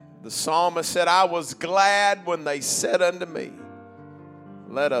The psalmist said, I was glad when they said unto me,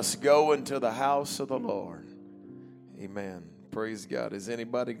 let us go into the house of the Lord. Amen. Praise God. Is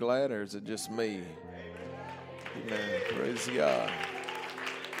anybody glad or is it just me? Amen. Praise God.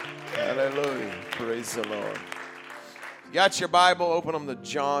 Hallelujah. Praise the Lord. You got your Bible? Open them to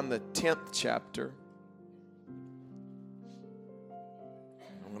John, the 10th chapter.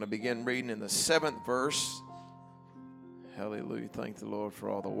 I'm going to begin reading in the 7th verse. Hallelujah. Thank the Lord for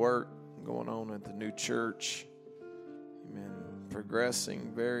all the work going on at the new church. Amen.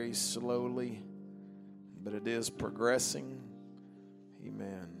 Progressing very slowly, but it is progressing.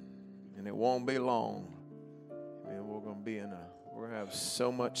 Amen. And it won't be long. Amen. We're going to have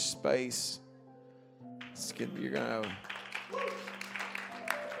so much space. You're going to have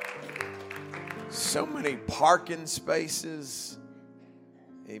so many parking spaces.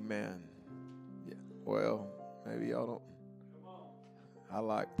 Amen. Yeah. Well, maybe y'all don't. I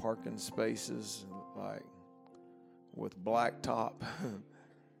like parking spaces like with blacktop.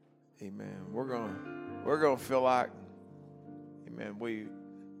 Amen. We're gonna feel like, amen, we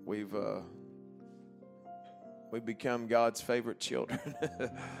become God's favorite children.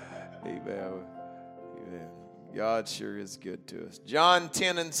 Amen. Amen. God sure is good to us. John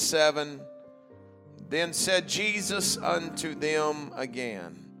 10:7. Then said Jesus unto them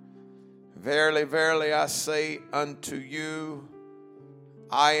again, verily, verily, I say unto you,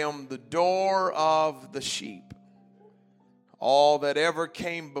 I am the door of the sheep. All that ever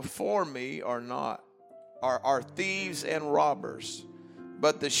came before me are thieves and robbers.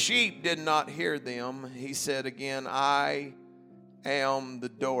 But the sheep did not hear them. He said again, I am the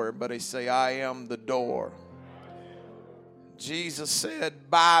door. Everybody say, I am the door. Jesus said,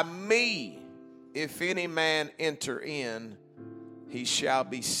 by me, if any man enter in, he shall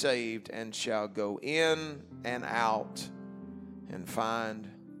be saved and shall go in and out and find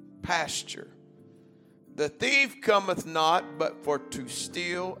pasture. The thief cometh not, but for to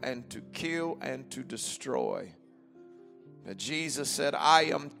steal and to kill and to destroy. But Jesus said, I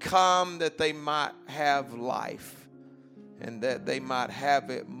am come that they might have life, and that they might have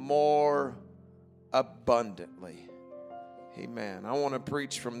it more abundantly. Amen. I want to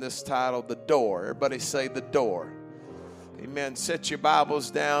preach from this title, The Door. Everybody say the door. Amen. Set your Bibles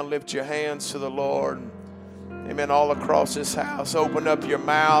down, lift your hands to the Lord. Amen. All across this house, open up your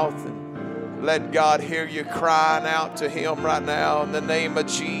mouth and let God hear you crying out to Him right now in the name of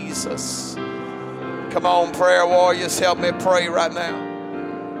Jesus. Come on, prayer warriors, help me pray right now.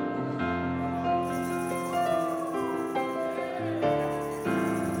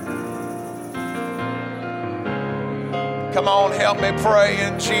 Come on, help me pray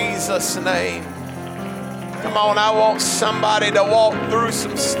in Jesus' name. Come on, I want somebody to walk through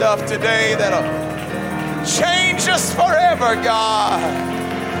some stuff today that'll change us forever, God.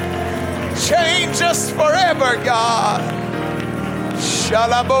 Change us forever, God.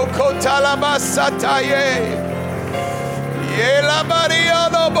 Shalaboko talabasataye.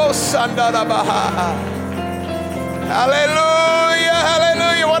 Yelabarialobo sandarabaha. Hallelujah,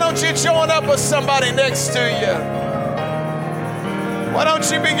 hallelujah. Why don't you join up with somebody next to you? Why don't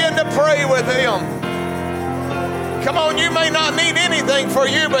you begin to pray with them? Come on, you may not need anything for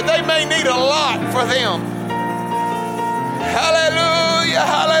you, but they may need a lot for them. Hallelujah,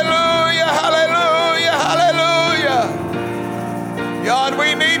 hallelujah, hallelujah, hallelujah. God,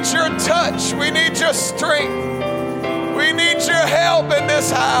 we need your touch. We need your strength. We need your help in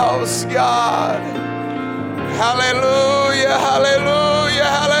this house, God. Hallelujah, hallelujah,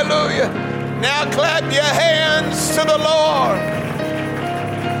 hallelujah. Now clap your hands to the Lord.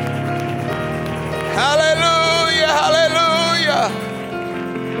 Hallelujah, hallelujah.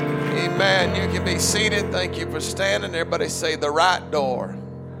 Amen. You can be seated. Thank you for standing. Everybody say the right door.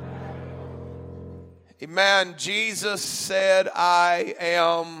 Amen. Jesus said, I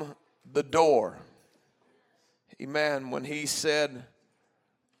am the door. Amen. When he said,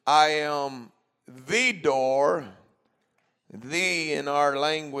 I am the door, the in our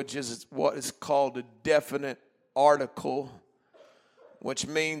language is what is called a definite article, which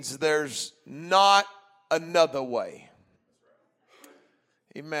means there's not another way.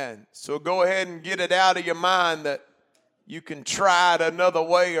 Amen. So go ahead and get it out of your mind that you can try it another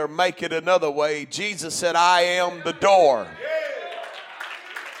way or make it another way. Jesus said, I am the door.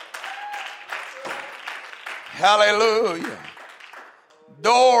 Hallelujah.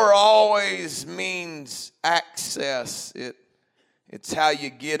 Door always means access. It's how you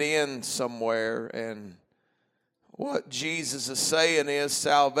get in somewhere. And what Jesus is saying is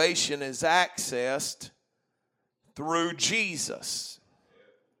salvation is accessed through Jesus.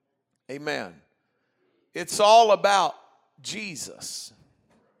 Amen. It's all about Jesus.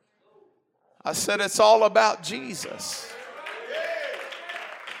 I said it's all about Jesus.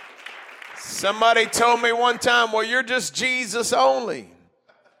 Somebody told me one time, well, you're just Jesus only.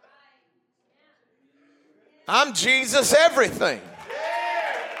 I'm Jesus everything.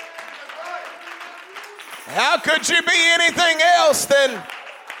 How could you be anything else than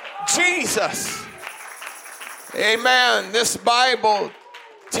Jesus? Amen. This Bible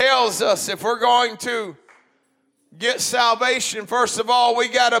tells us if we're going to get salvation, first of all, we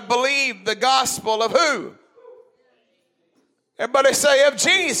got to believe the gospel of who? Everybody say of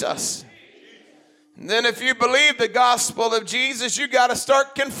Jesus. And then if you believe the gospel of Jesus, you got to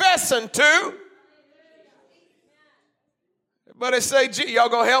start confessing to. Everybody say, y'all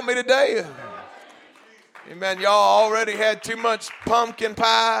going to help me today? Amen. Y'all already had too much pumpkin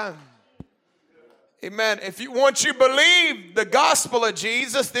pie. Amen. Once you believe the gospel of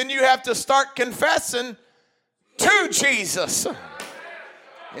Jesus, then you have to start confessing to Jesus.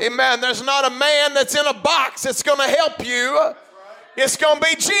 Amen. There's not a man that's in a box that's going to help you. It's going to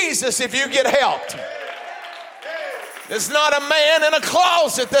be Jesus if you get helped. There's not a man in a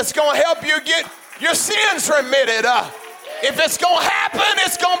closet that's going to help you get your sins remitted. If it's going to happen,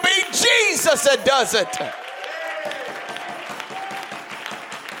 it's going to be Jesus that does it.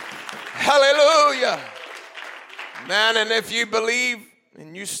 Hallelujah. Man, and if you believe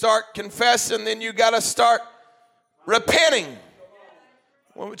and you start confessing, then you got to start repenting,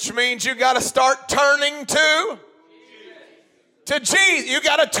 which means you got to start turning to Jesus. You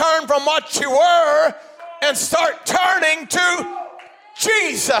got to turn from what you were and start turning to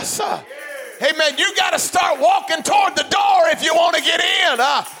Jesus. Amen. You got to start walking toward the door if you want to get in.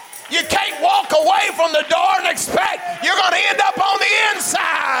 You can't walk away from the door and expect you're going to end up on the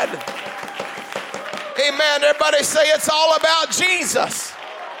inside. Amen. Everybody say it's all about Jesus.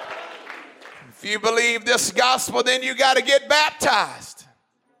 If you believe this gospel, then you got to get baptized.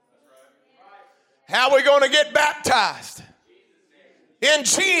 How are we going to get baptized? In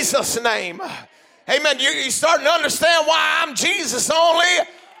Jesus' name. Amen. You're starting to understand why I'm Jesus only.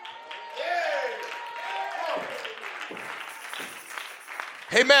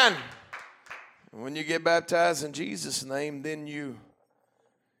 Amen. When you get baptized in Jesus' name, then you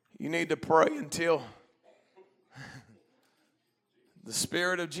need to pray until the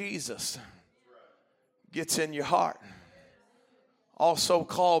Spirit of Jesus gets in your heart. Also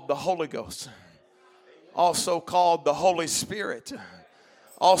called the Holy Ghost. Also called the Holy Spirit.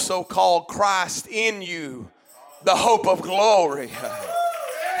 Also called Christ in you, the hope of glory.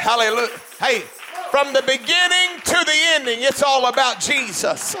 Hallelujah. Hey, from the beginning to the ending, it's all about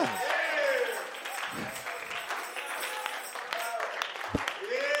Jesus.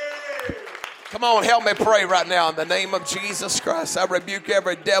 Come on, help me pray right now in the name of Jesus Christ. I rebuke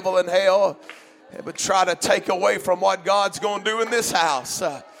every devil in hell that would try to take away from what God's going to do in this house.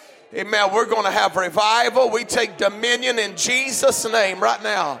 Amen. We're going to have revival. We take dominion in Jesus' name right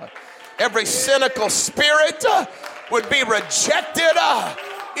now. Every cynical spirit would be rejected.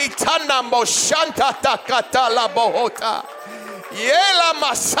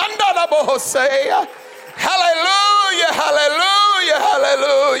 Hallelujah, hallelujah,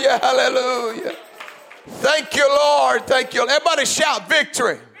 hallelujah, hallelujah. Thank you, Lord. Thank you. Everybody shout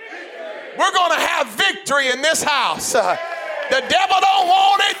victory. We're going to have victory in this house. The devil don't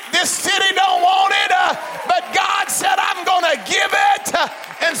want it. This city don't want it. But God said, I'm going to give it.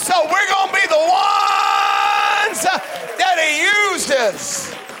 And so we're going to be the ones that he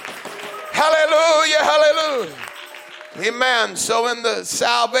uses. Hallelujah, hallelujah. Amen. So in the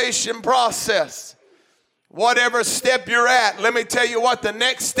salvation process, whatever step you're at, let me tell you what the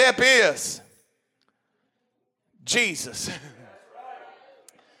next step is. Jesus.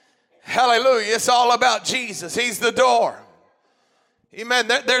 Hallelujah. It's all about Jesus. He's the door. Amen.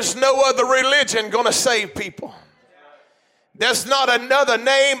 There's no other religion going to save people. There's not another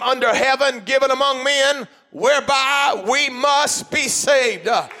name under heaven given among men whereby we must be saved.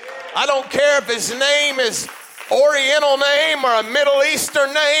 I don't care if his name is Oriental name or a Middle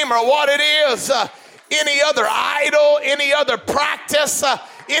Eastern name or what it is. Any other idol, any other practice,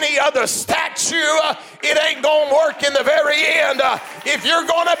 any other statue, it ain't going to work in the very end. If you're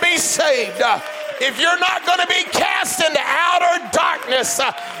going to be saved, if you're not going to be cast into outer darkness,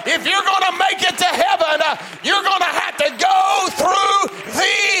 if you're going to make it to heaven, you're going to have to go through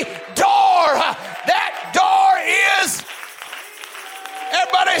the door. That door is,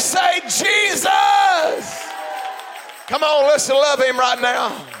 everybody say, Jesus. Come on, let's love him right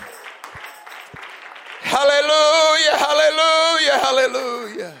now. Hallelujah, hallelujah,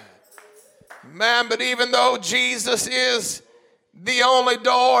 hallelujah. Man, but even though Jesus is the only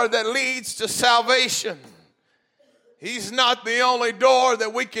door that leads to salvation, he's not the only door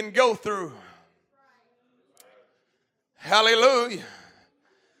that we can go through. Hallelujah.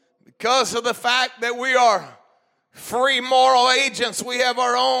 Because of the fact that we are free moral agents, we have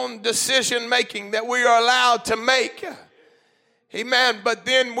our own decision making that we are allowed to make. Amen. But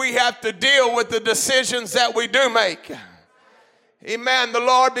then we have to deal with the decisions that we do make. Amen. The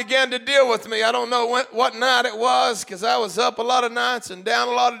Lord began to deal with me. I don't know what night it was, because I was up a lot of nights and down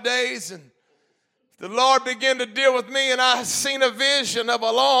a lot of days. And the Lord began to deal with me, and I seen a vision of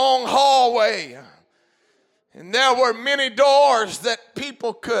a long hallway. And there were many doors that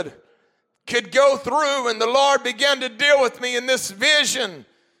people could go through. And the Lord began to deal with me in this vision,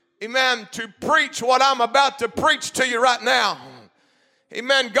 amen, to preach what I'm about to preach to you right now.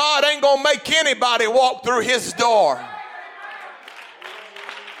 Amen. God ain't going to make anybody walk through his door.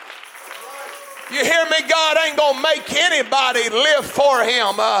 You hear me? God ain't going to make anybody live for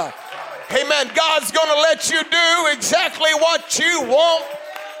him. Amen. God's going to let you do exactly what you want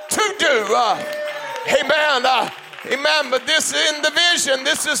to do. Amen. Amen. But this in the vision,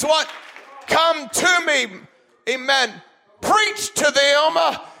 this is what come to me. Amen. Preach to them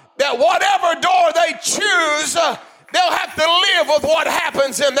that whatever door they choose, they'll have to live with what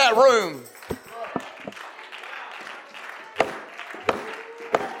happens in that room.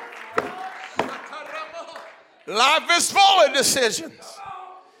 Life is full of decisions.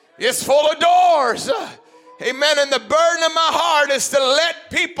 It's full of doors. Amen. And the burden of my heart is to let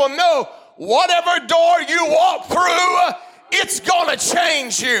people know whatever door you walk through, it's going to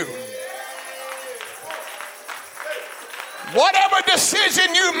change you. Whatever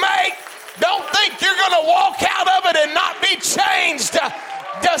decision you make, don't think you're going to walk out of it and not be changed.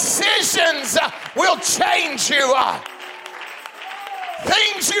 Decisions will change you.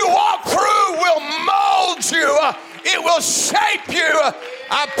 Things you walk through will mold you. It will shape you.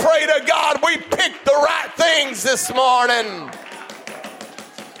 I pray to God we pick the right things this morning.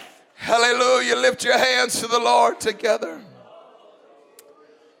 Hallelujah. Lift your hands to the Lord together.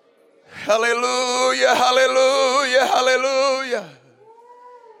 Hallelujah, hallelujah, hallelujah.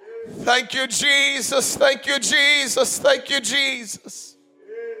 Thank you, Jesus. Thank you, Jesus. Thank you, Jesus.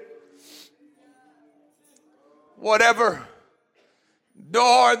 Whatever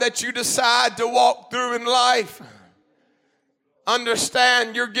door that you decide to walk through in life,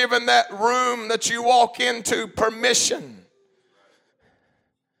 understand you're given that room that you walk into permission.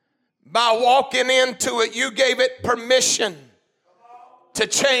 By walking into it, you gave it permission to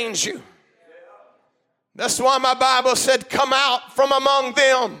change you. That's why my Bible said, come out from among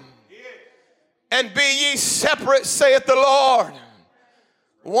them and be ye separate, saith the Lord.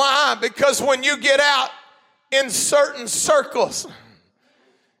 Why? Because when you get out in certain circles,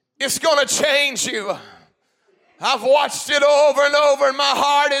 it's going to change you. I've watched it over and over, and my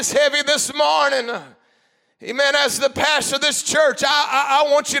heart is heavy this morning. Amen. As the pastor of this church, I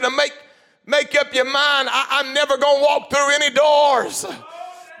want you to make up your mind. I'm never going to walk through any doors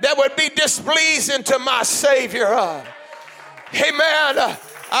that would be displeasing to my Savior. Amen.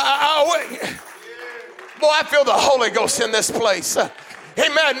 Boy, I feel the Holy Ghost in this place.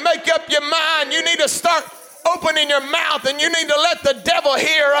 Amen. Make up your mind. You need to start opening your mouth, and you need to let the devil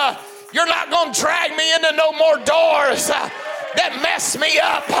hear, you're not going to drag me into no more doors that mess me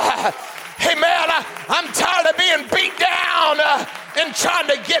up. Amen. I'm tired of being beat down and trying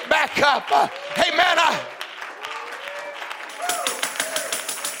to get back up. Amen.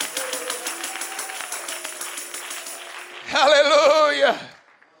 Hallelujah.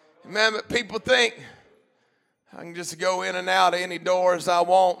 Amen. But people think I can just go in and out of any doors I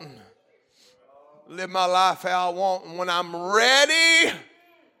want and live my life how I want. And when I'm ready,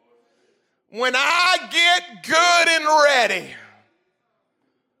 when I get good and ready,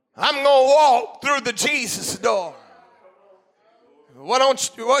 I'm going to walk through the Jesus door.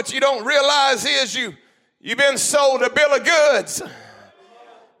 What you don't realize is you've been sold a bill of goods,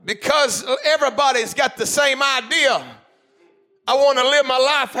 because everybody's got the same idea. I want to live my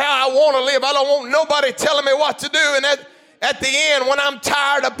life how I want to live. I don't want nobody telling me what to do. And at the end, when I'm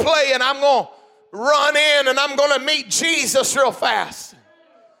tired of playing, I'm going to run in and I'm going to meet Jesus real fast.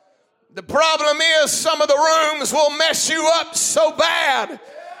 The problem is some of the rooms will mess you up so bad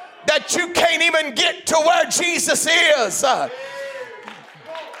that you can't even get to where Jesus is.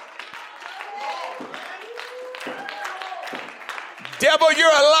 Devil, you're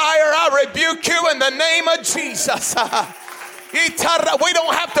a liar. I rebuke you in the name of Jesus. We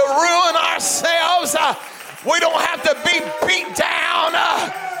don't have to ruin ourselves. We don't have to be beat down.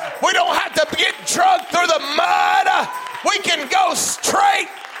 We don't have to get drugged through the mud. We can go straight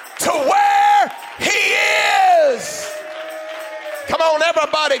to where He is. Come on,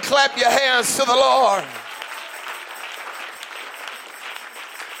 everybody, clap your hands to the Lord.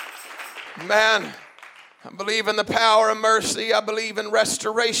 Man, I believe in the power of mercy. I believe in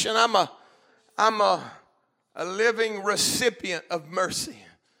restoration. I'm a living recipient of mercy.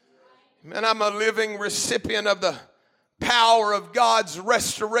 And I'm a living recipient of the power of God's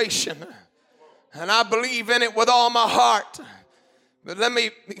restoration. And I believe in it with all my heart. But let me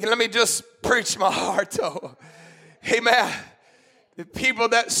just preach my heart, though. Amen. The people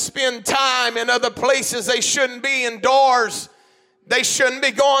that spend time in other places they shouldn't be, indoors they shouldn't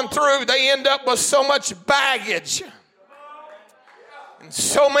be going through, they end up with so much baggage and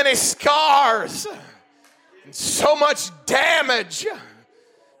so many scars and so much damage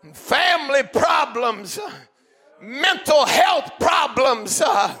and family problems, mental health problems,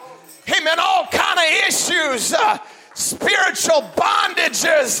 amen, all kind of issues, spiritual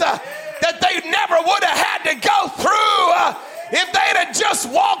bondages that they never would have had to go through if they'd have just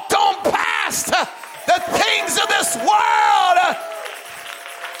walked on past the things of this world.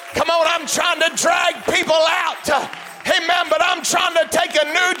 Come on, I'm trying to drag people out. Amen, but I'm trying to take a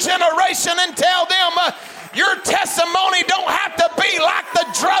new generation and tell them your testimony don't have to be like the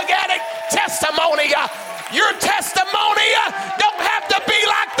drug addict testimony. Your testimony don't have to be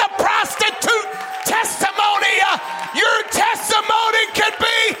like the prostitute testimony. Your testimony could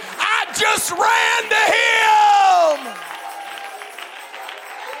be, I just ran to him.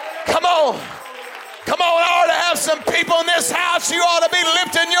 Come on. Come on, I ought to have some people in this house. You ought to be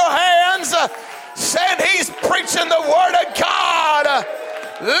lifting your hands, saying he's preaching the word of God.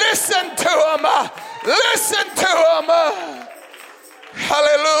 Listen to him. Listen to him.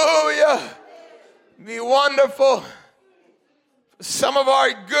 Hallelujah. Be wonderful. Some of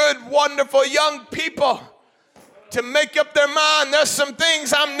our good, wonderful young people to make up their mind, there's some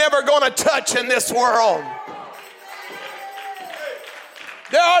things I'm never going to touch in this world.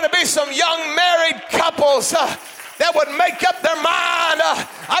 There ought to be some young married couples that would make up their mind.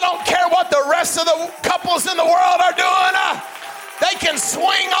 I don't care what the rest of the couples in the world are doing. They can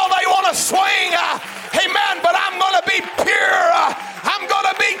swing all they want to swing. Amen. But I'm going to be pure. I'm going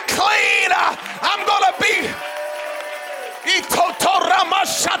to be clean. I'm going to be...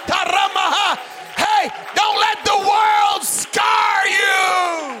 Hey, don't let the world scar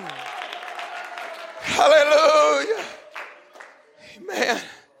you. Hallelujah. Amen.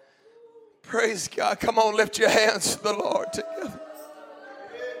 Praise God. Come on, lift your hands to the Lord together.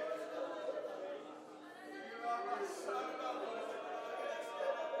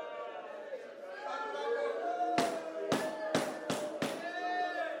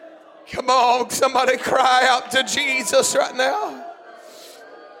 Come on, somebody cry out to Jesus right now.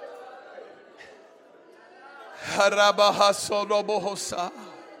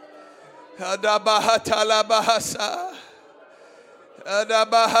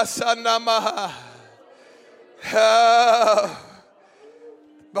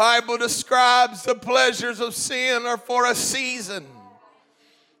 Bible describes the pleasures of sin are for a season.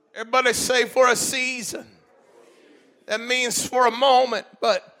 Everybody say for a season. That means for a moment,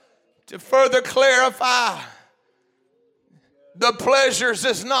 but to further clarify, the pleasures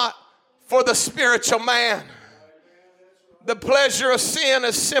is not for the spiritual man. The pleasure of sin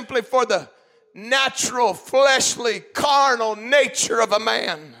is simply for the natural, fleshly, carnal nature of a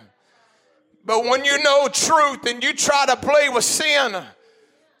man. But when you know truth and you try to play with sin,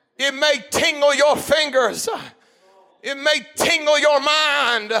 it may tingle your fingers. It may tingle your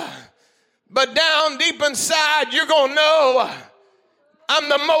mind. But down deep inside, you're going to know I'm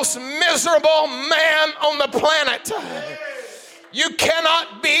the most miserable man on the planet. You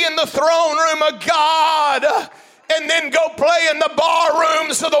cannot be in the throne room of God and then go play in the bar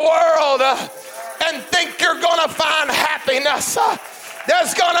rooms of the world and think you're going to find happiness.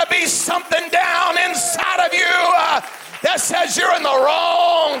 There's going to be something down inside of you that says you're in the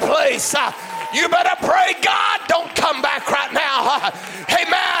wrong place. You better pray, God, don't come back right now.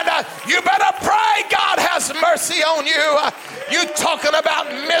 Amen. You better pray God has mercy on you. You talking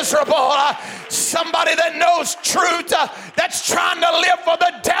about miserable. Somebody that knows truth that's trying to live for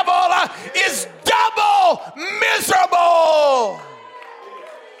the devil is double miserable.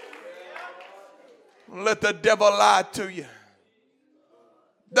 Let the devil lie to you.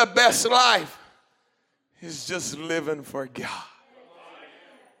 The best life is just living for God.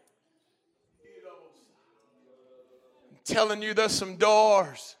 I'm telling you, there's some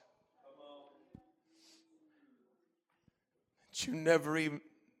doors that you never even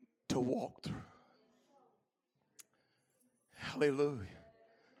to walk through. Hallelujah.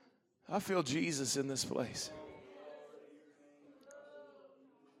 I feel Jesus in this place.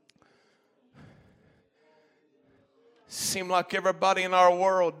 Seem like everybody in our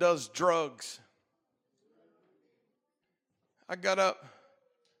world does drugs. I got up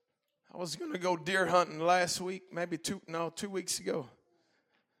I was going to go deer hunting last week, maybe 2 weeks ago.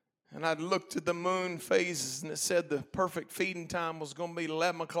 And I'd looked at the moon phases and it said the perfect feeding time was going to be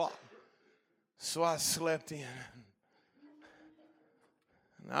 11 o'clock. So I slept in.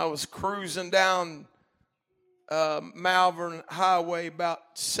 And I was cruising down Malvern Highway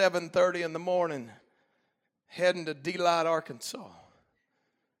about 7:30 in the morning, heading to Delight, Arkansas.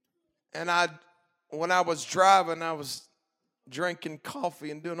 And when I was driving, I was drinking coffee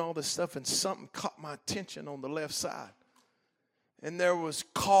and doing all this stuff, and something caught my attention on the left side. And there was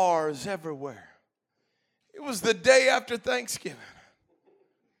cars everywhere. It was the day after Thanksgiving.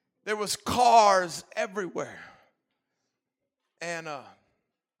 There was cars everywhere. And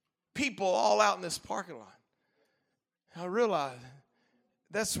people all out in this parking lot. I realized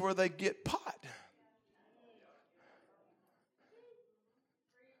that's where they get pot.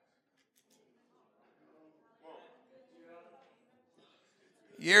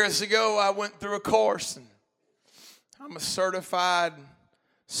 Years ago, I went through a course, and I'm a certified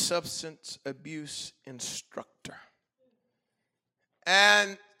substance abuse instructor.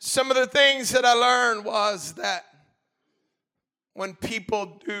 And some of the things that I learned was that when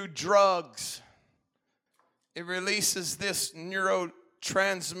people do drugs, it releases this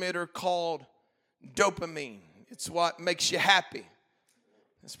neurotransmitter called dopamine. It's what makes you happy.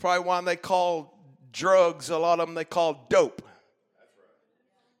 That's probably why they call drugs, a lot of them they call dope.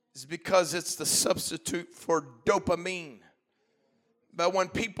 It's because it's the substitute for dopamine. But when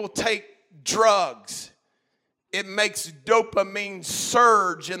people take drugs, it makes dopamine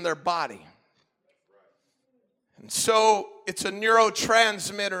surge in their body. And so it's a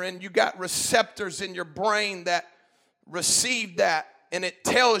neurotransmitter, and you got receptors in your brain that receive that, and it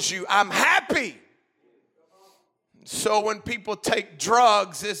tells you, I'm happy. So when people take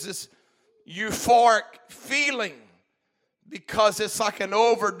drugs, there's this euphoric feeling because it's like an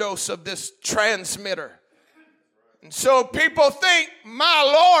overdose of this transmitter. And so people think, my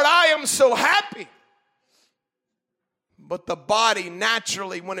Lord, I am so happy. But the body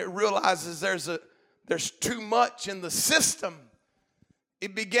naturally, when it realizes there's too much in the system,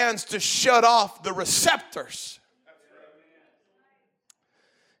 it begins to shut off the receptors.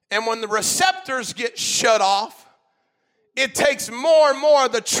 And when the receptors get shut off, it takes more and more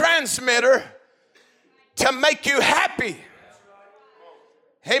of the transmitter to make you happy.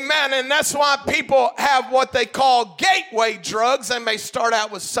 Amen. And that's why people have what they call gateway drugs. They may start out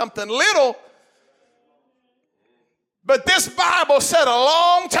with something little, but this Bible said a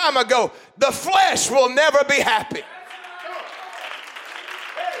long time ago, the flesh will never be happy.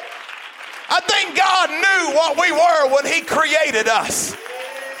 I think God knew what we were when he created us.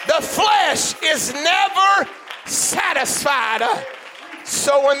 The flesh is never satisfied.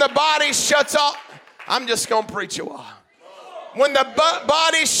 So when the body shuts off, I'm just going to preach a while. When the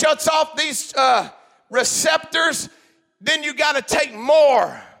body shuts off these receptors, then you got to take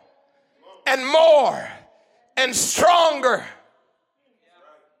more and stronger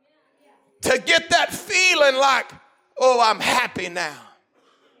to get that feeling like, oh, I'm happy now.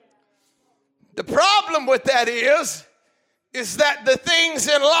 The problem with that is that the things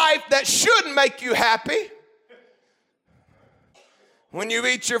in life that should make you happy, when you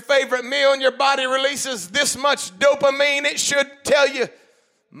eat your favorite meal and your body releases this much dopamine, it should tell you,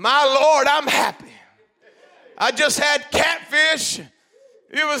 my Lord, I'm happy. I just had catfish.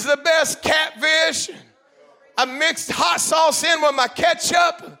 It was the best catfish. I mixed hot sauce in with my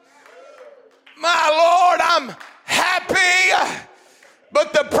ketchup. My Lord, I'm happy.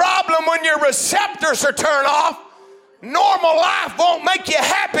 But the problem when your receptors are turned off, normal life won't make you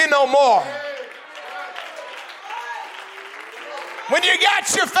happy no more. When you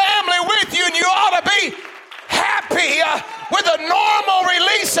got your family with you and you ought to be happy with a normal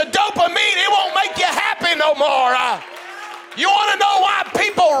release of dopamine, it won't make you happy no more. You want to know why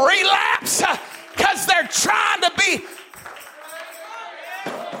people relapse? Because they're trying to be.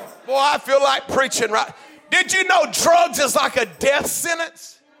 Boy, I feel like preaching right. Did you know drugs is like a death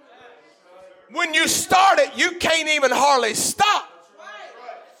sentence? When you start it, you can't even hardly stop.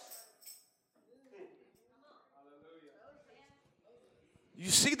 You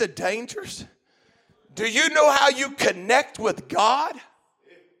see the dangers? Do you know how you connect with God?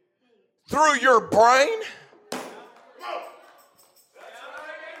 Through your brain?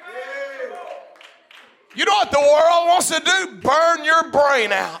 You know what the world wants to do? Burn your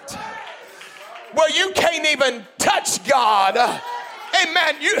brain out. Well, you can't even touch God.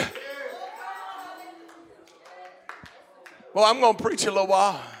 Amen. Well, I'm going to preach a little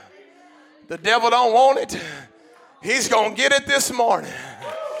while. The devil don't want it. He's going to get it this morning.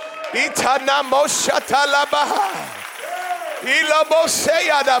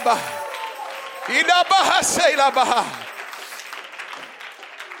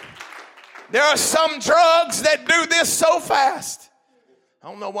 There are some drugs that do this so fast. I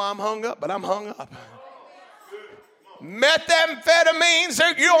don't know why I'm hung up, but I'm hung up.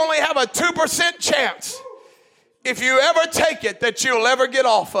 Methamphetamines, you only have a 2% chance, if you ever take it, that you'll ever get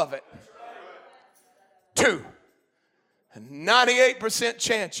off of it. 2. A 98%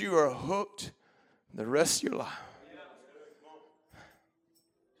 chance you are hooked the rest of your life.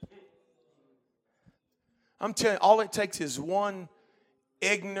 I'm telling you, all it takes is one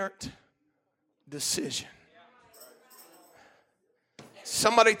ignorant decision.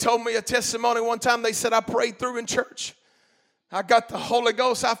 Somebody told me a testimony one time. They said, I prayed through in church. I got the Holy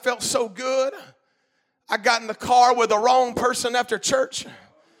Ghost. I felt so good. I got in the car with the wrong person after church.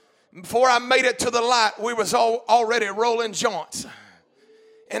 Before I made it to the light, we was already rolling joints.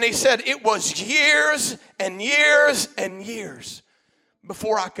 And he said it was years and years and years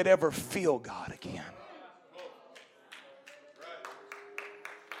before I could ever feel God again.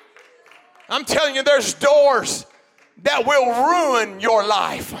 I'm telling you, there's doors that will ruin your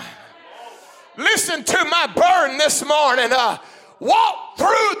life. Listen to my burden this morning. Walk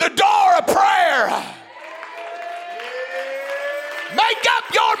through the door of prayer. Make up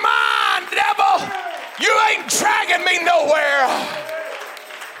your mind, devil. You ain't dragging me nowhere.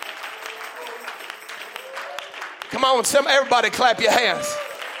 Come on, everybody clap your hands.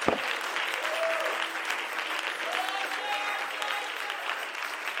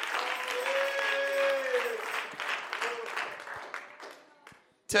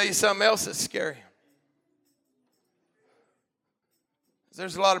 Tell you something else that's scary.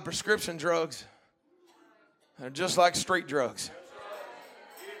 There's a lot of prescription drugs that are just like street drugs.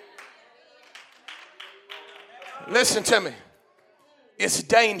 Listen to me. It's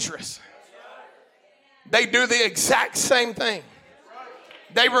dangerous. They do the exact same thing.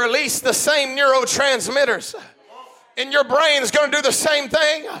 They release the same neurotransmitters. And your brain's going to do the same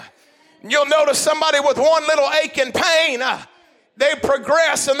thing. You'll notice somebody with one little ache and pain, they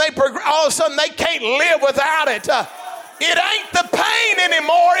progress and all of a sudden they can't live without it. It ain't the pain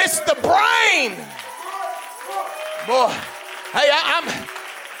anymore, it's the brain. Boy, hey,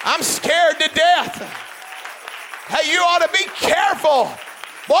 I'm scared to death. Hey, you ought to be careful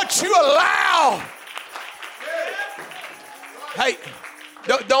what you allow. Hey,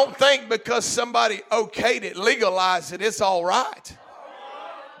 don't think because somebody okayed it, legalized it, it's all right.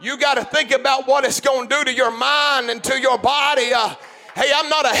 You got to think about what it's going to do to your mind and to your body. Hey, I'm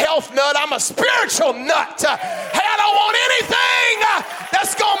not a health nut. I'm a spiritual nut. Hey, I don't want anything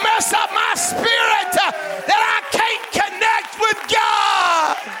that's going to mess up my spirit that I can't connect with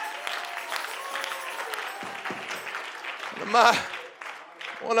God.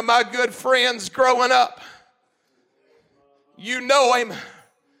 One of my good friends growing up, you know him.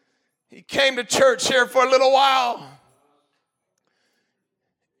 He came to church here for a little while.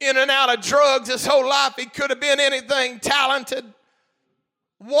 In and out of drugs his whole life. He could have been anything. Talented,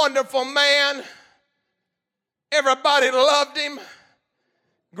 wonderful man. Everybody loved him.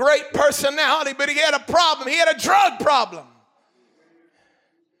 Great personality, but he had a problem. He had a drug problem.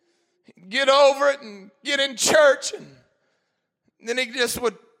 He'd get over it and get in church, and then he just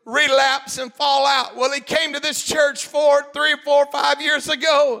would relapse and fall out. Well, he came to this church 3, 4, 5 years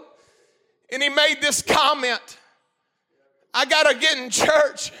ago, and he made this comment. I got to get in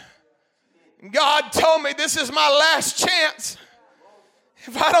church. God told me this is my last chance.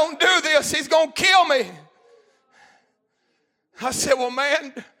 If I don't do this, he's going to kill me. I said, well,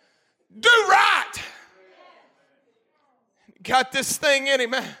 man, do right. Got this thing in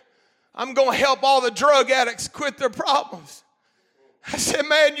him, man. I'm going to help all the drug addicts quit their problems. I said,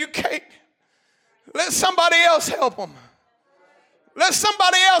 man, you can't. Let somebody else help them. Let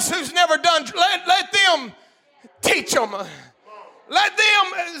somebody else who's never done, let them teach them. Let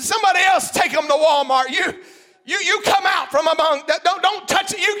them, somebody else take them to Walmart. You come out from among, don't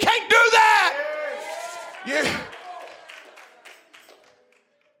touch it. You can't do that.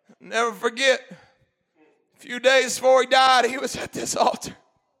 Never forget, a few days before he died, he was at this altar.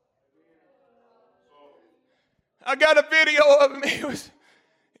 I got a video of him.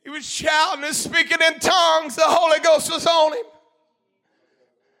 He was shouting and speaking in tongues. The Holy Ghost was on him.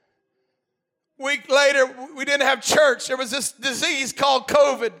 Week later, we didn't have church. There was this disease called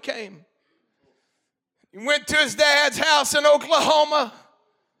COVID came. He went to his dad's house in Oklahoma.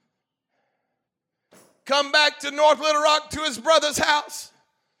 Come back to North Little Rock to his brother's house.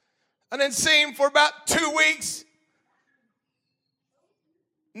 I didn't see him for about 2 weeks.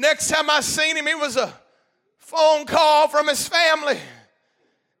 Next time I seen him, it was a phone call from his family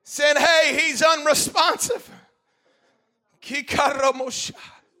saying, hey, he's unresponsive.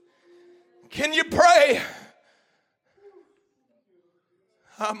 Can you pray?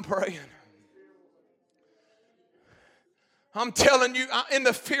 I'm praying. I'm telling you, in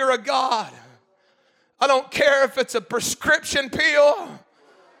the fear of God, I don't care if it's a prescription pill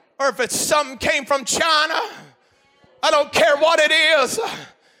or if it's something came from China. I don't care what it is.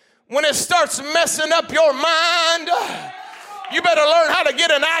 When it starts messing up your mind, you better learn how to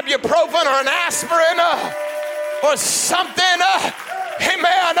get an ibuprofen or an aspirin or something.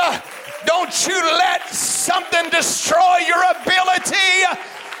 Amen. Don't you let something destroy your ability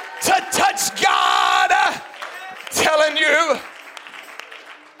to touch God. Telling you,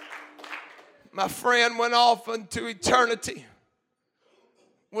 my friend went off into eternity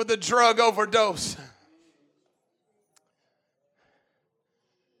with a drug overdose.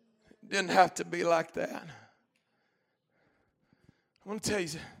 Didn't have to be like that. I want to tell you,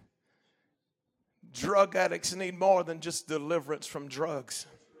 drug addicts need more than just deliverance from drugs.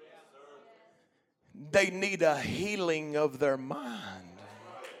 They need a healing of their mind.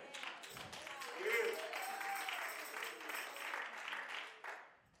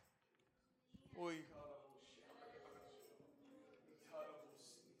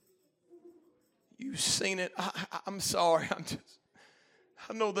 You've seen it. I'm sorry.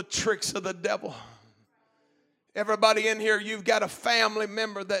 I know the tricks of the devil. Everybody in here, you've got a family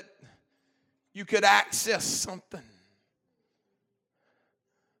member that you could access something.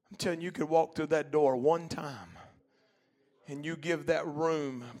 I'm telling you, you could walk through that door one time and you give that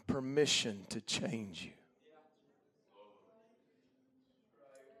room permission to change you.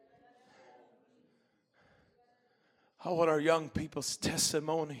 I want our young people's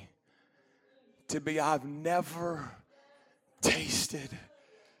testimony to be, I've never tasted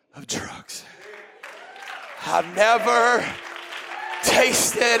of drugs. I've never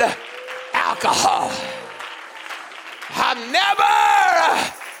tasted alcohol. I've never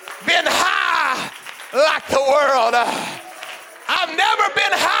been high like the world. I've never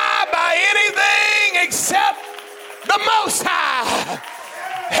been high by anything except the Most High.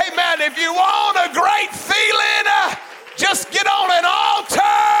 Amen. If you want a great feeling, just get on an altar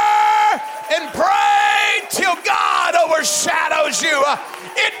and pray till God overshadows you.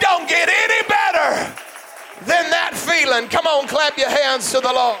 It don't get any better than that feeling. Come on, clap your hands to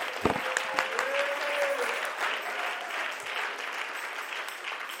the Lord.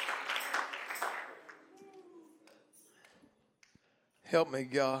 Help me,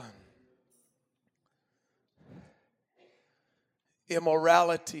 God.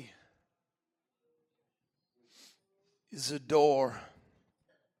 Immorality is a door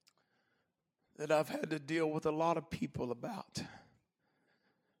that I've had to deal with a lot of people about.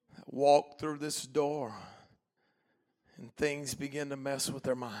 Walk through this door and things begin to mess with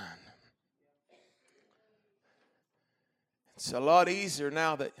their mind. It's a lot easier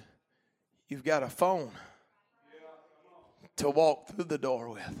now that you've got a phone to walk through the door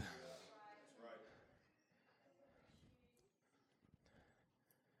with.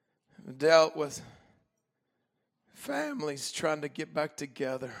 I've dealt with families trying to get back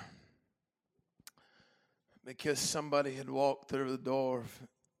together because somebody had walked through the door of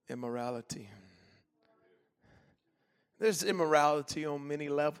immorality. There's immorality on many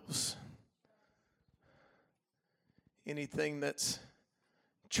levels. Anything that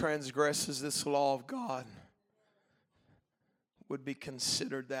transgresses this law of God would be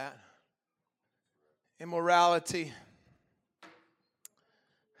considered that. Immorality,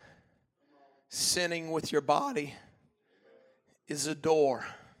 sinning with your body, is a door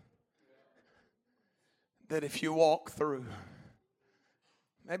that if you walk through,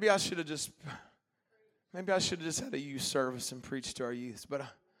 maybe I should have just had a youth service and preached to our youth, but I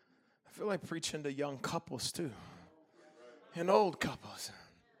feel like preaching to young couples too, and old couples,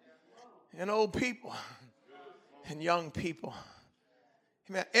 and old people, and young people.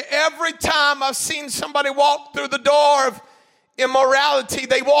 Every time I've seen somebody walk through the door of immorality,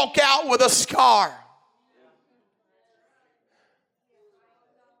 they walk out with a scar.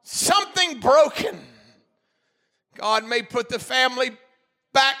 Something broken. God may put the family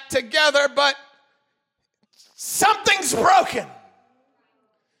back together, but something's broken.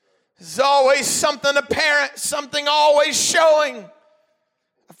 There's always something apparent, something always showing.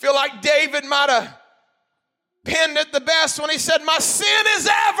 I feel like David might have penned it the best when he said, my sin is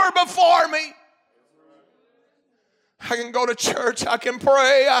ever before me. I can go to church, I can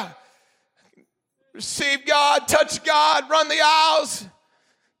pray, I can receive God, touch God, run the aisles.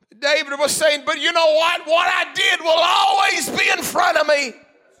 David was saying, but you know what? What I did will always be in front of me.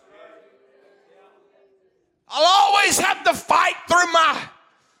 I'll always have to fight through my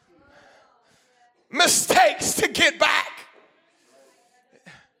mistakes to get back.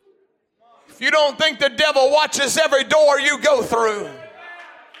 You don't think the devil watches every door you go through.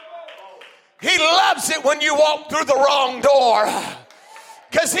 He loves it when you walk through the wrong door,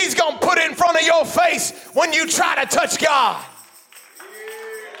 because he's going to put it in front of your face when you try to touch God.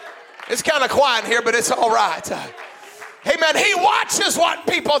 It's kind of quiet here, but it's all right. Amen. He watches what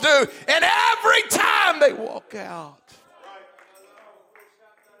people do, and every time they walk out,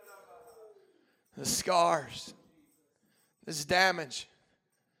 the scars, this damage.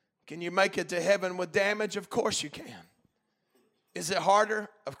 Can you make it to heaven with damage? Of course you can. Is it harder?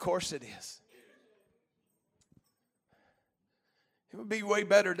 Of course it is. It would be way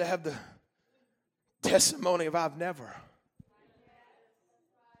better to have the testimony of I've never.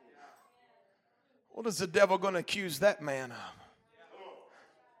 What is the devil going to accuse that man of?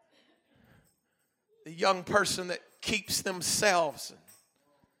 The young person that keeps themselves and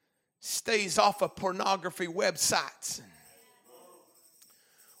stays off of pornography websites.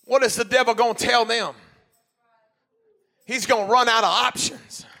 What is the devil going to tell them? He's going to run out of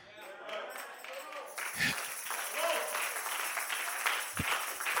options.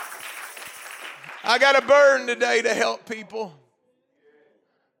 I got a burden today to help people.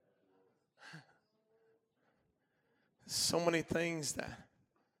 So many things that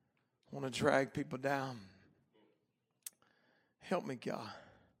want to drag people down. Help me, God.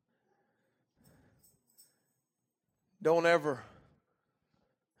 Don't ever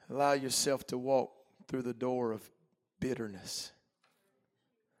allow yourself to walk through the door of bitterness.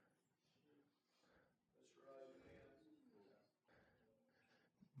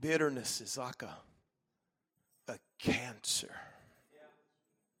 Bitterness is like a cancer.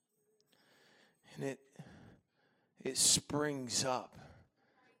 And it springs up.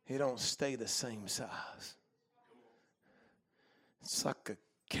 It don't stay the same size. It's like a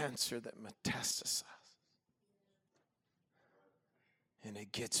cancer that metastasizes. And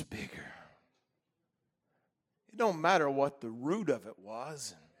it gets bigger. It don't matter what the root of it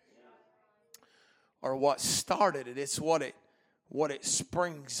was or what started it. It's what it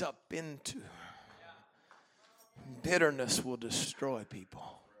springs up into. Bitterness will destroy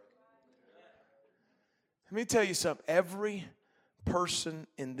people. Let me tell you something. Every person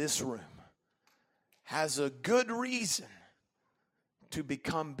in this room has a good reason to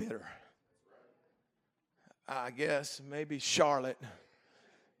become bitter. I guess maybe Charlotte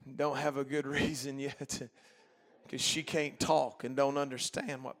don't have a good reason yet because she can't talk and don't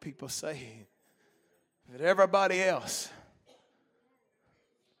understand what people say. But everybody else,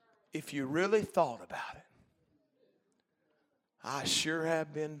 if you really thought about it, I sure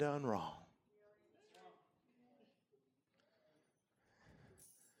have been done wrong.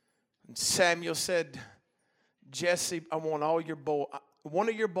 And Samuel said, Jesse, I want all your boys. One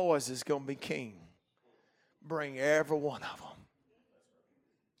of your boys is going to be king. Bring every one of them.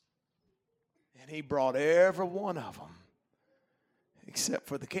 And he brought every one of them except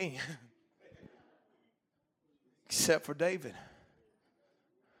for the king. Except for David.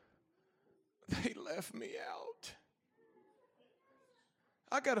 They left me out.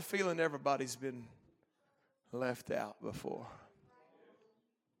 I got a feeling everybody's been left out before.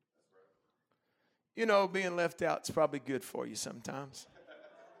 You know, being left out is probably good for you sometimes.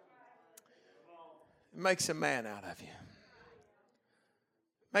 It makes a man out of you.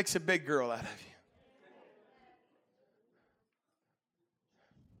 Makes a big girl out of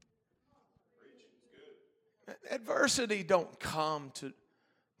you. Adversity don't come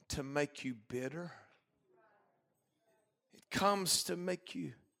to make you bitter. It comes to make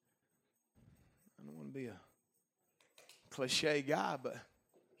you, I don't want to be a cliche guy, but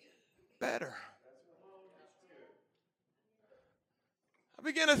better. I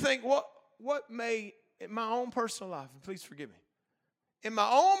begin to think, what may, in my own personal life, and please forgive me, in my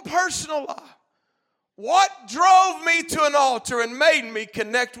own personal life, what drove me to an altar and made me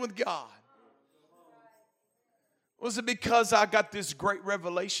connect with God? Was it because I got this great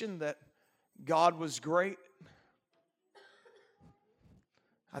revelation that God was great?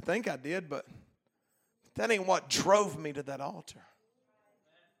 I think I did, but that ain't what drove me to that altar.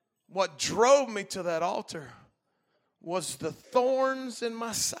 What drove me to that altar was the thorns in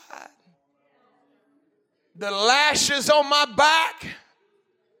my side, the lashes on my back,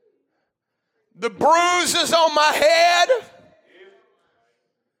 the bruises on my head,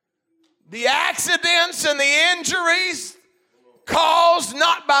 the accidents and the injuries caused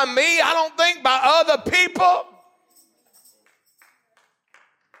not by me, I don't think by other people.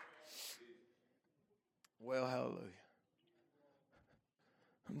 Well, hallelujah.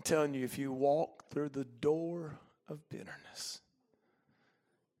 I'm telling you, if you walk through the door of bitterness,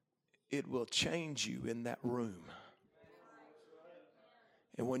 it will change you in that room.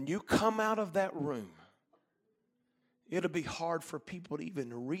 And when you come out of that room, it'll be hard for people to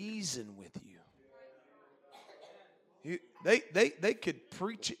even reason with you. They could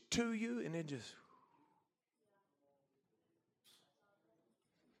preach it to you and it just,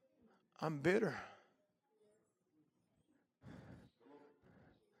 I'm bitter.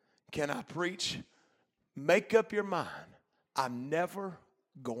 Can I preach? Make up your mind. I'm never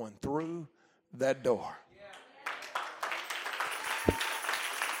going through that door.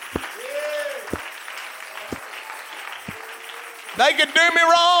 They could do me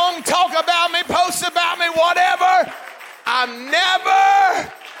wrong, talk about me, post about me, whatever. I'm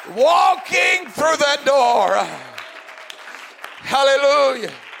never walking through that door.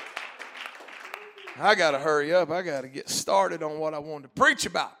 Hallelujah. I got to hurry up. I got to get started on what I wanted to preach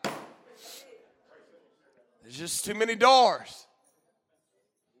about. There's just too many doors.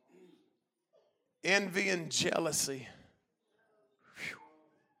 Envy and jealousy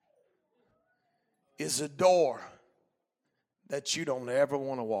is a door that you don't ever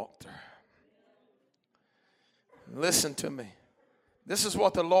want to walk through. Listen to me. This is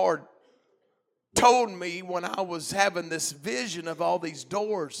what the Lord told me when I was having this vision of all these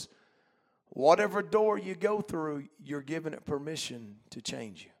doors. Whatever door you go through, you're giving it permission to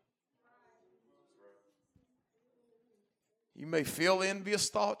change you. You may feel envious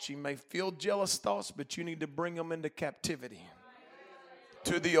thoughts, you may feel jealous thoughts, but you need to bring them into captivity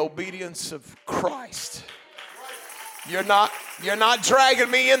to the obedience of Christ. You're not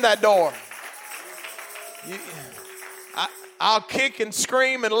dragging me in that door. I'll kick and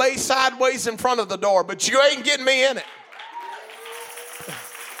scream and lay sideways in front of the door, but you ain't getting me in it.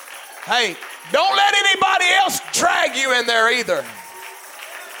 Hey, don't let anybody else drag you in there either.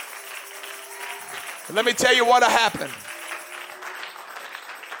 Let me tell you what'll happen.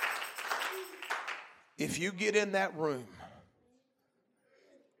 If you get in that room,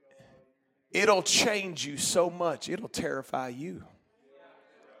 it'll change you so much, it'll terrify you.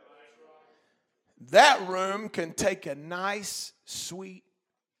 That room can take a nice, sweet,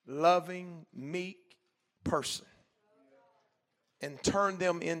 loving, meek person and turn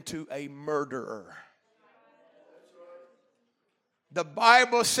them into a murderer. The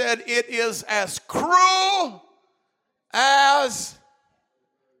Bible said it is as cruel as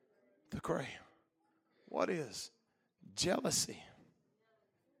the grave. What is? Jealousy.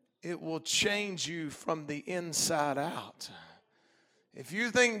 It will change you from the inside out. If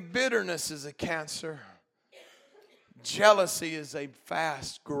you think bitterness is a cancer, jealousy is a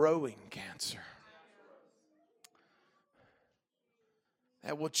fast-growing cancer.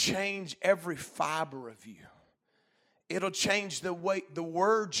 That will change every fiber of you. It'll change the way, the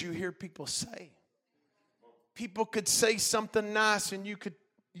words you hear people say. People could say something nice and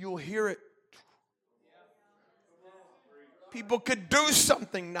you'll hear it. People could do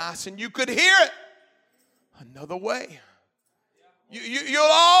something nice and you could hear it another way. You'll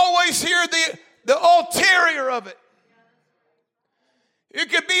always hear the ulterior of it.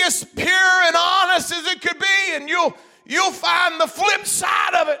 It could be as pure and honest as it could be, and you'll find the flip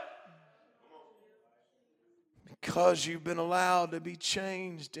side of it. Because you've been allowed to be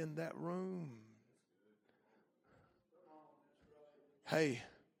changed in that room. Hey,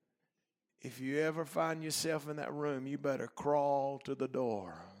 if you ever find yourself in that room, you better crawl to the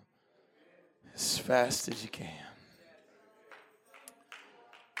door as fast as you can.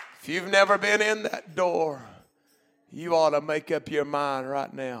 If you've never been in that door, you ought to make up your mind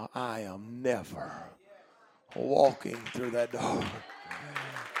right now, I am never walking through that door.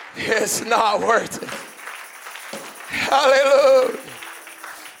 It's not worth it. Hallelujah.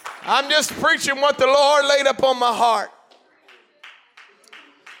 I'm just preaching what the Lord laid upon my heart.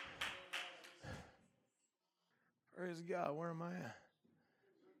 Praise God. Where am I at?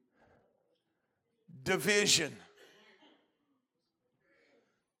 Division.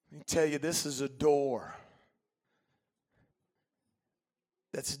 Let me tell you, this is a door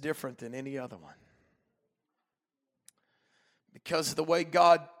that's different than any other one. Because the way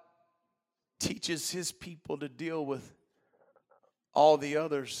God teaches his people to deal with all the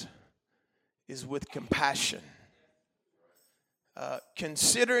others is with compassion.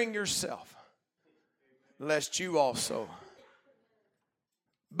 Considering yourself, lest you also.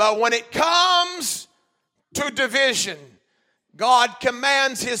 But when it comes to division, God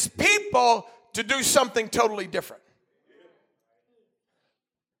commands his people to do something totally different.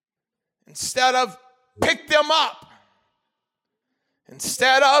 Instead of pick them up,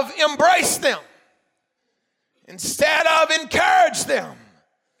 instead of embrace them, instead of encourage them,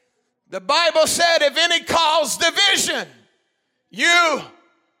 the Bible said if any cause division, you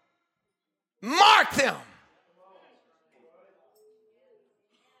mark them.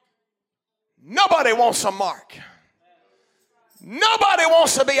 Nobody wants a mark. Nobody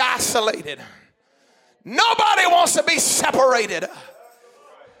wants to be isolated. Nobody wants to be separated.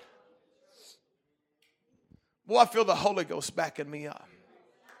 Boy, I feel the Holy Ghost backing me up.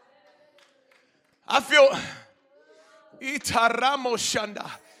 I feel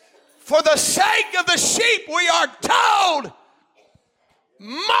for the sake of the sheep, we are told,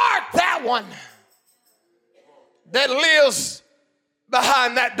 mark that one that lives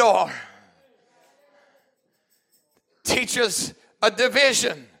behind that door. Teaches a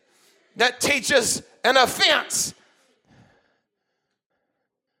division, that teaches an offense.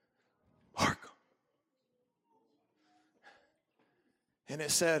 Mark. And it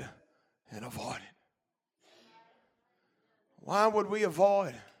said, and avoid it. Why would we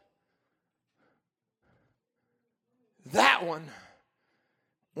avoid that one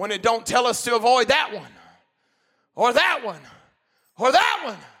when it don't tell us to avoid that one or that one or that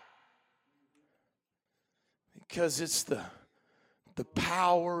one? Because it's the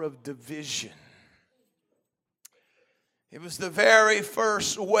power of division. It was the very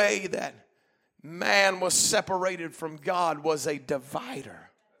first way that man was separated from God, was a divider.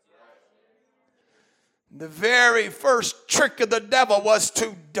 The very first trick of the devil was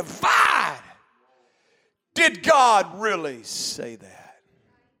to divide. Did God really say that?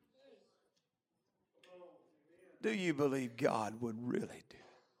 Do you believe God would really do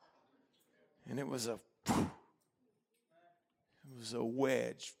it? And it was a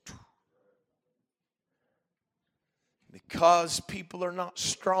wedge. Because people are not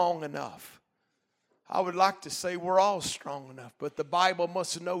strong enough. I would like to say we're all strong enough, but the Bible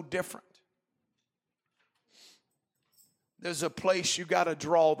must know different. There's a place you got to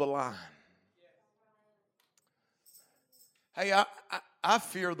draw the line. Hey, I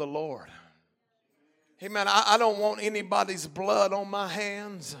fear the Lord. Hey, man, I don't want anybody's blood on my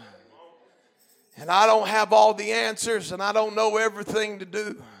hands. And I don't have all the answers, and I don't know everything to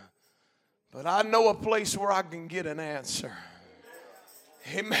do. But I know a place where I can get an answer.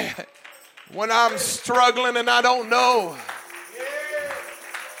 Amen. When I'm struggling and I don't know,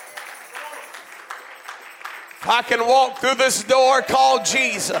 if I can walk through this door called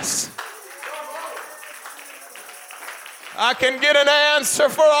Jesus, I can get an answer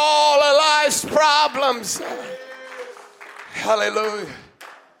for all of life's problems. Hallelujah.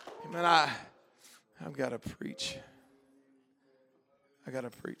 Amen. I've got to preach. I got to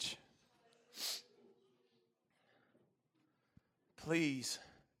preach. Please,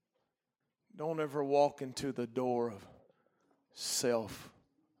 don't ever walk into the door of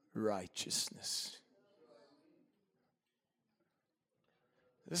self-righteousness.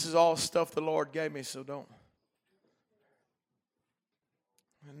 This is all stuff the Lord gave me, so don't.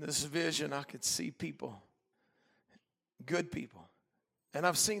 In this vision, I could see people, good people. And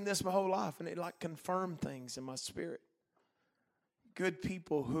I've seen this my whole life, and it like confirmed things in my spirit. Good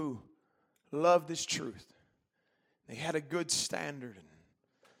people who loved this truth. They had a good standard, and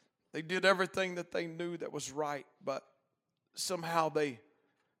they did everything that they knew that was right, but somehow they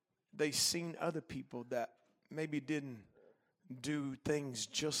seen other people that maybe didn't do things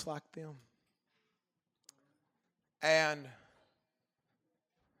just like them. And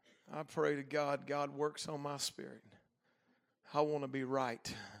I pray to God, God works on my spirit. I want to be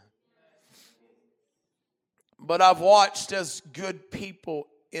right. But I've watched as good people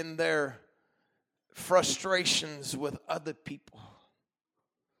in their frustrations with other people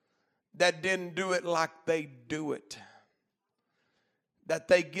that didn't do it like they do it, that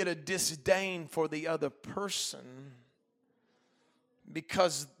they get a disdain for the other person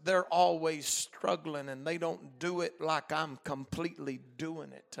because they're always struggling and they don't do it like I'm completely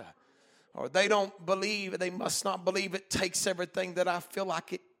doing it. Or they must not believe it takes everything that I feel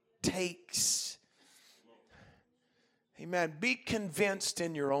like it takes. Amen. Be convinced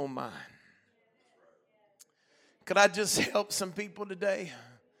in your own mind. Could I just help some people today?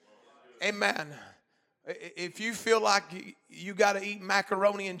 Amen. If you feel like you got to eat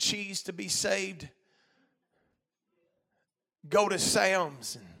macaroni and cheese to be saved, go to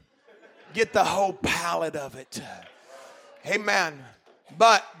Sam's and get the whole pallet of it. Amen.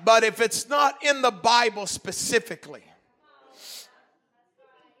 But if it's not in the Bible specifically,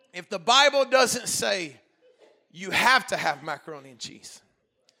 if the Bible doesn't say you have to have macaroni and cheese,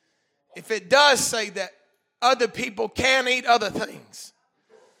 if it does say that other people can eat other things,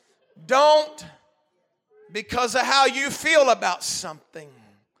 don't, because of how you feel about something,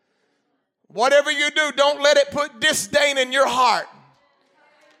 whatever you do, don't let it put disdain in your heart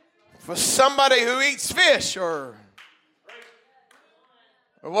for somebody who eats fish or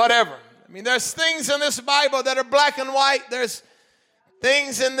whatever. I mean, there's things in this Bible that are black and white. There's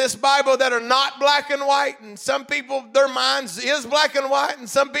things in this Bible that are not black and white, and some people, their minds is black and white, and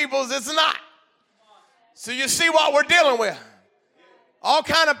some people's it's not. So you see what we're dealing with. All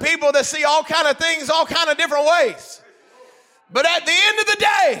kind of people that see all kind of things, all kind of different ways. But at the end of the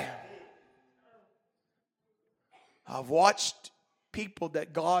day, I've watched people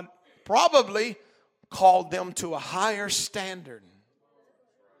that God probably called them to a higher standard.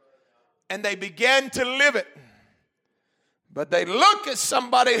 And they began to live it. But they look at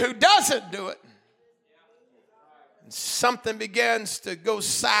somebody who doesn't do it, and something begins to go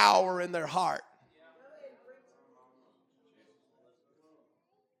sour in their heart.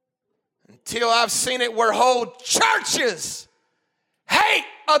 Until I've seen it where whole churches hate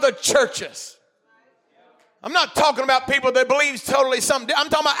other churches. I'm not talking about people that believe totally something. I'm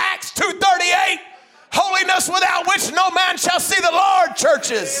talking about Acts 2:38. Holiness without which no man shall see the Lord,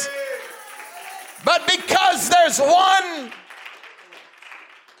 churches. But because there's one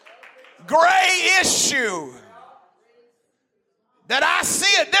gray issue that I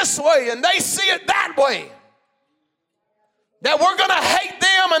see it this way and they see it that way, that we're going to hate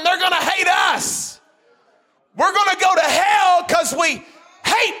them and they're going to hate us. We're going to go to hell because we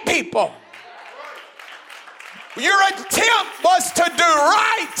hate people. Your attempt was to do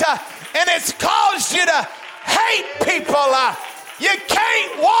right, and it's caused you to hate people. You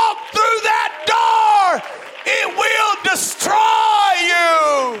can't walk through that door. It will destroy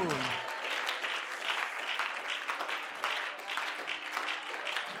you.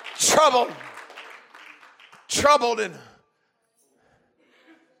 Troubled in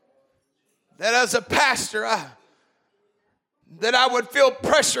that as a pastor, that I would feel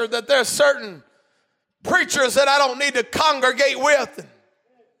pressure that there's certain preachers that I don't need to congregate with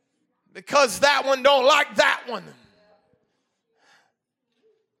because that one don't like that one.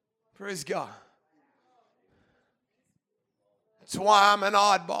 Praise God. That's why I'm an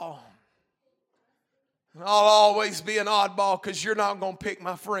oddball. And I'll always be an oddball because you're not going to pick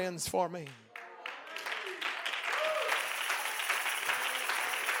my friends for me.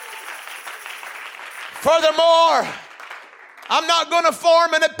 Furthermore, I'm not going to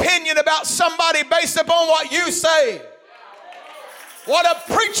form an opinion about somebody based upon what you say, what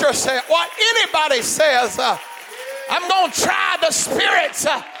a preacher says, what anybody says. I'm going to try the spirits.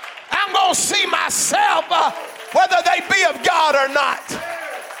 I'm going to see myself whether they be of God or not.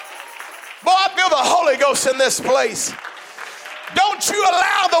 Boy, I feel the Holy Ghost in this place. Don't you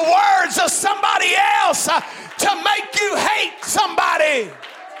allow the words of somebody else to make you hate somebody.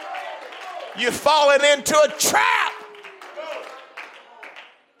 You've fallen into a trap.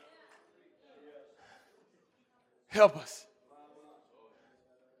 Help us.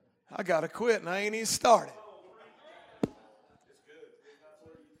 I got to quit and I ain't even started.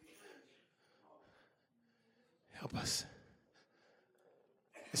 Help us.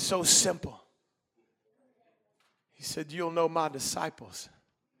 It's so simple. He said, you'll know my disciples.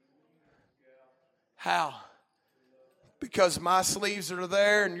 How? Because my sleeves are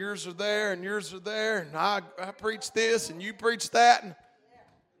there and yours are there and yours are there. And I preach this and you preach that.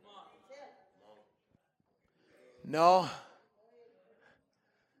 No.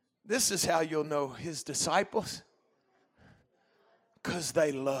 This is how you'll know his disciples. Because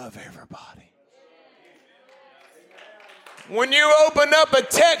they love everybody. When you open up a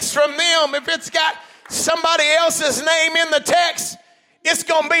text from them, if it's got somebody else's name in the text, it's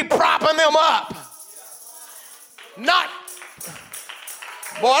going to be propping them up. Not,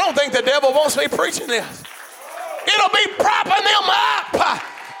 boy, I don't think the devil wants me preaching this. It'll be propping them up.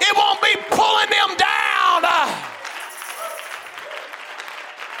 It won't be pulling them down.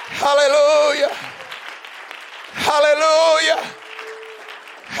 Hallelujah. Hallelujah.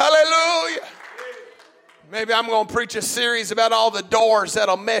 Hallelujah. Maybe I'm going to preach a series about all the doors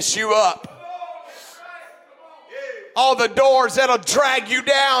that'll mess you up. All the doors that'll drag you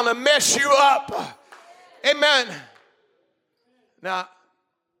down and mess you up. Amen. Now,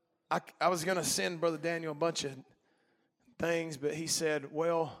 I was going to send Brother Daniel a bunch of things, but he said,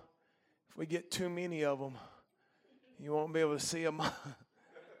 well, if we get too many of them, you won't be able to see them.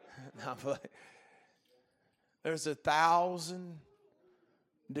 There's 1,000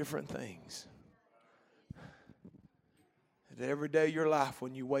 different things. That every day of your life,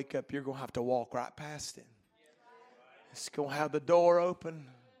 when you wake up, you're going to have to walk right past it. It's going to have the door open.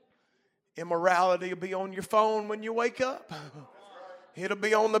 Immorality will be on your phone when you wake up. It'll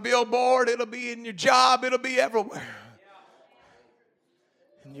be on the billboard. It'll be in your job. It'll be everywhere.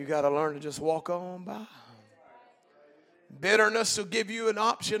 And you got to learn to just walk on by. Bitterness will give you an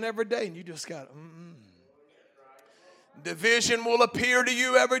option every day, and you just got to. Division will appear to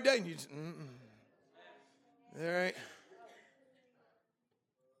you every day, and you just. All right.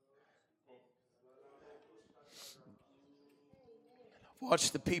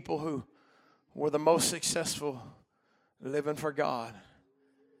 Watch the people who were the most successful living for God.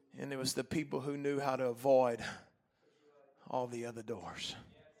 And it was the people who knew how to avoid all the other doors.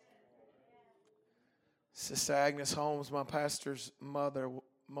 Sister Agnes Holmes, my pastor's mother,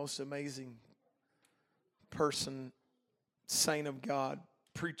 most amazing person, saint of God,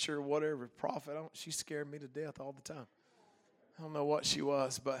 preacher, whatever, prophet. She scared me to death all the time. I don't know what she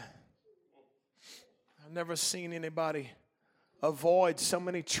was, but I've never seen anybody avoid so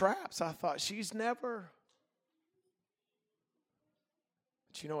many traps. I thought, she's never.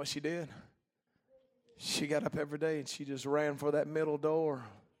 But you know what she did? She got up every day and she just ran for that middle door.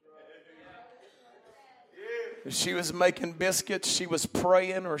 If she was making biscuits, she was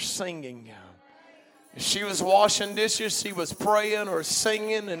praying or singing. If she was washing dishes, she was praying or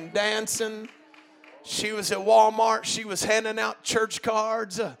singing and dancing. She was at Walmart, she was handing out church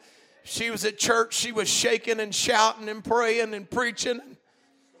cards. She was at church, she was shaking and shouting and praying and preaching.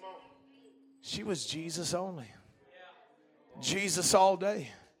 She was Jesus only. Jesus all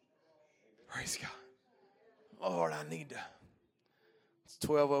day. Praise God. Lord, I need to. It's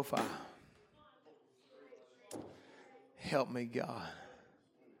 12:05. Help me, God.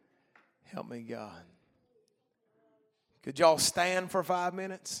 Help me, God. Could y'all stand for 5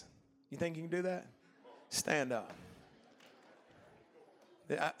 minutes? You think you can do that? Stand up.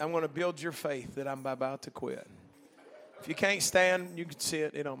 I'm going to build your faith that I'm about to quit. If you can't stand, you can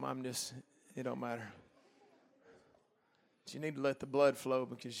sit. It don't matter. But you need to let the blood flow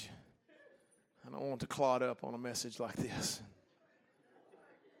because I don't want to clot up on a message like this.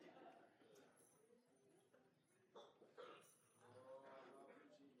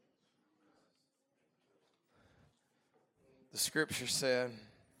 The scripture said,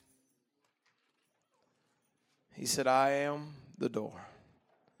 he said, I am the door.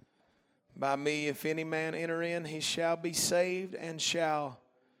 By me, if any man enter in, he shall be saved and shall,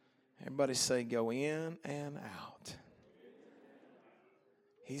 everybody say, go in and out.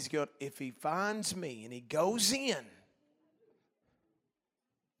 He's going, if he finds me and he goes in,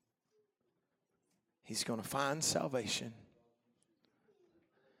 he's going to find salvation.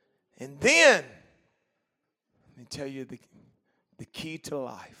 And then, let me tell you the key to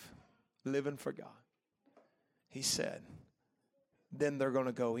life, living for God. He said, then they're going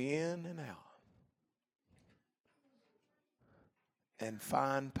to go in and out and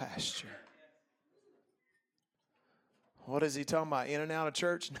find pasture. What is he talking about? In and out of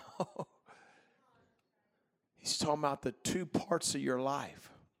church? No. He's talking about the two parts of your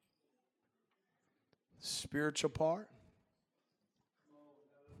life. The spiritual part.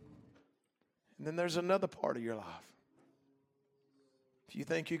 And then there's another part of your life. If you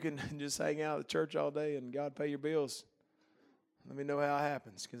think you can just hang out at church all day and God pay your bills, let me know how it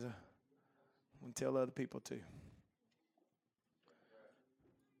happens, because I want to tell other people too.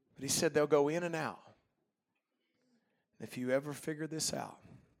 But he said they'll go in and out. If you ever figure this out,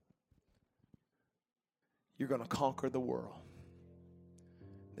 you're going to conquer the world.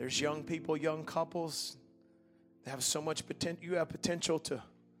 There's young people, young couples that have so much potential. You have potential to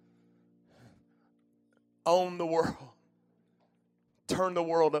own the world, turn the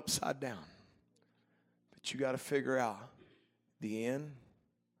world upside down. But you got to figure out the in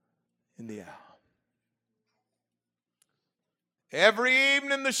and the out. Every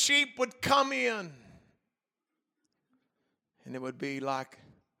evening the sheep would come in, and it would be like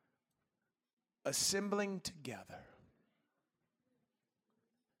assembling together.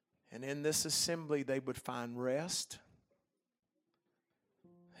 And in this assembly they would find rest.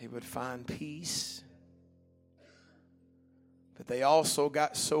 They would find peace. But they also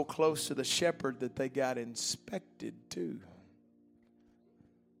got so close to the shepherd that they got inspected too.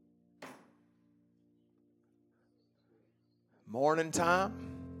 Morning time,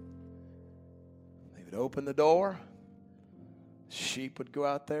 they would open the door. Sheep would go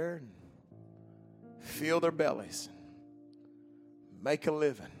out there and fill their bellies, make a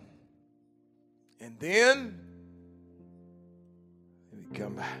living. And then they would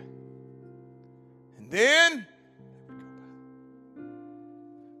come back. And then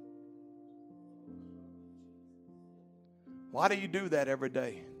why do you do that every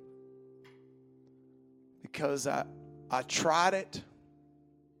day? Because I tried it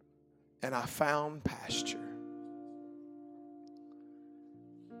and I found pasture.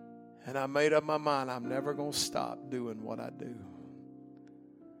 And I made up my mind I'm never going to stop doing what I do.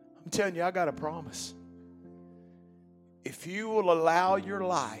 I'm telling you, I got a promise. If you will allow your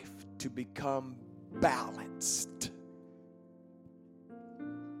life to become balanced,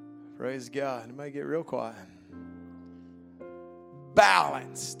 praise God, it may get real quiet.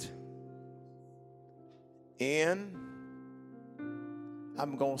 Balanced in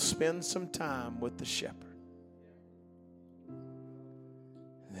I'm going to spend some time with the shepherd.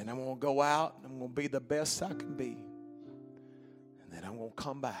 And then I'm going to go out and I'm going to be the best I can be. And then I'm going to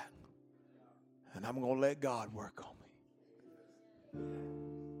come back. And I'm going to let God work on me.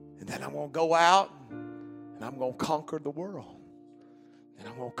 And then I'm going to go out and I'm going to conquer the world. And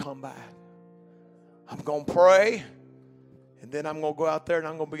I'm going to come back. I'm going to pray. And then I'm going to go out there and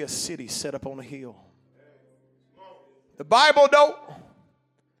I'm going to be a city set up on a hill. The Bible don't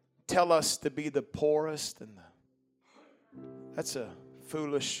tell us to be the poorest. That's a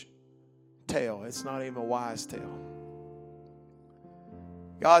foolish tale. It's not even a wise tale.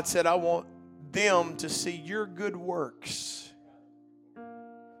 God said, I want them to see your good works.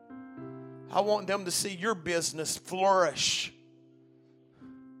 I want them to see your business flourish.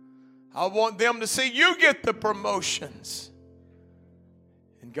 I want them to see you get the promotions.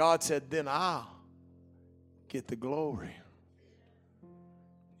 And God said, then I'll get the glory.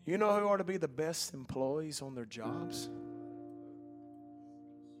 You know who ought to be the best employees on their jobs?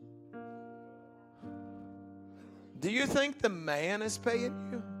 Do you think the man is paying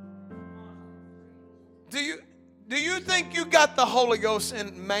you? Do you think you got the Holy Ghost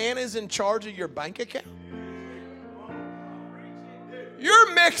and man is in charge of your bank account?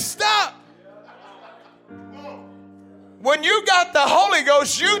 You're mixed up. When you got the Holy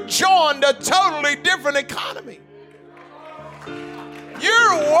Ghost, you joined a totally different economy.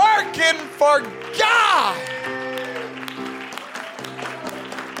 You're working for God.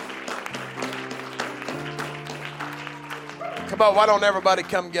 Come on, why don't everybody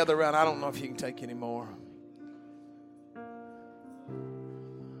come gather around? I don't know if you can take any more.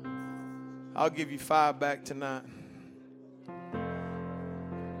 I'll give you 5 back tonight.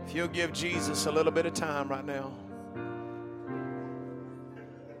 If you'll give Jesus a little bit of time right now.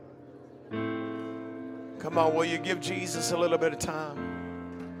 Come on, will you give Jesus a little bit of time?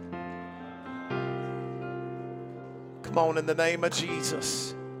 Come on, in the name of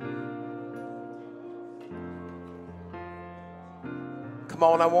Jesus. Come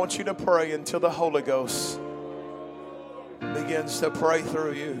on, I want you to pray until the Holy Ghost begins to pray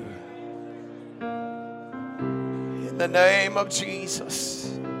through you. In the name of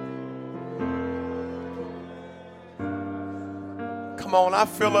Jesus. Come on, I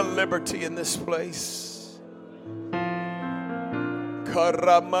feel a liberty in this place.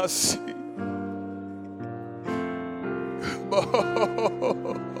 Karamasi.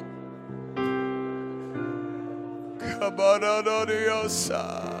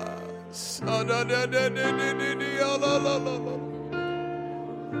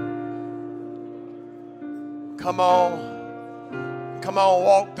 Come on. Come on,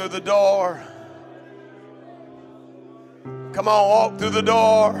 walk through the door. Come on, walk through the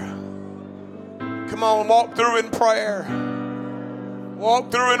door. Come on, walk through in prayer.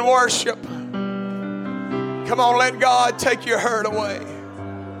 Walk through in worship. Come on, let God take your hurt away.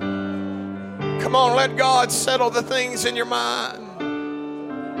 Come on, let God settle the things in your mind.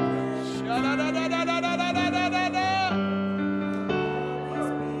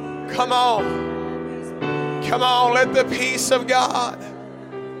 Come on. Come on, let the peace of God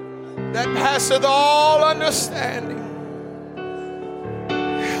that passeth all understanding.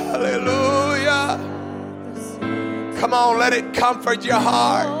 Hallelujah. Come on, let it comfort your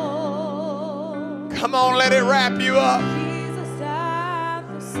heart. Come on, let it wrap you up.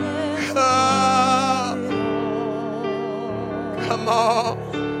 Come on.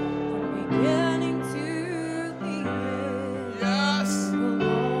 Yes.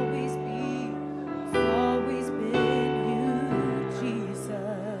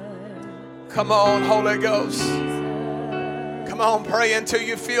 Come on, Holy Ghost. Come on, pray until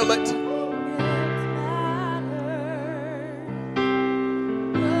you feel it.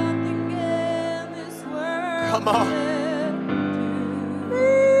 Come on.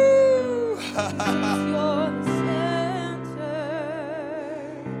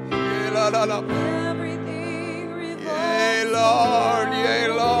 Yea, Lord, yea,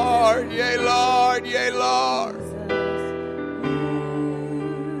 Lord, yea, Lord, yea, Lord.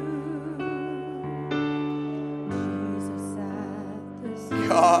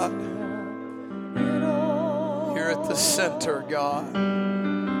 God, you're at the center, God.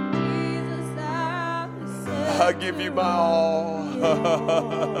 I give you my all.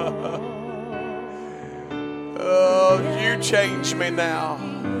 Oh, you change me now.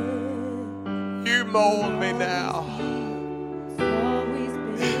 You mold me now.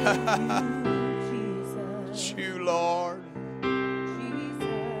 It's you, Lord.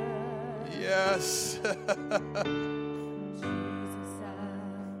 Yes.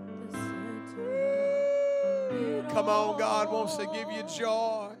 Come on, God wants to give you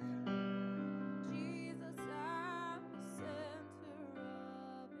joy.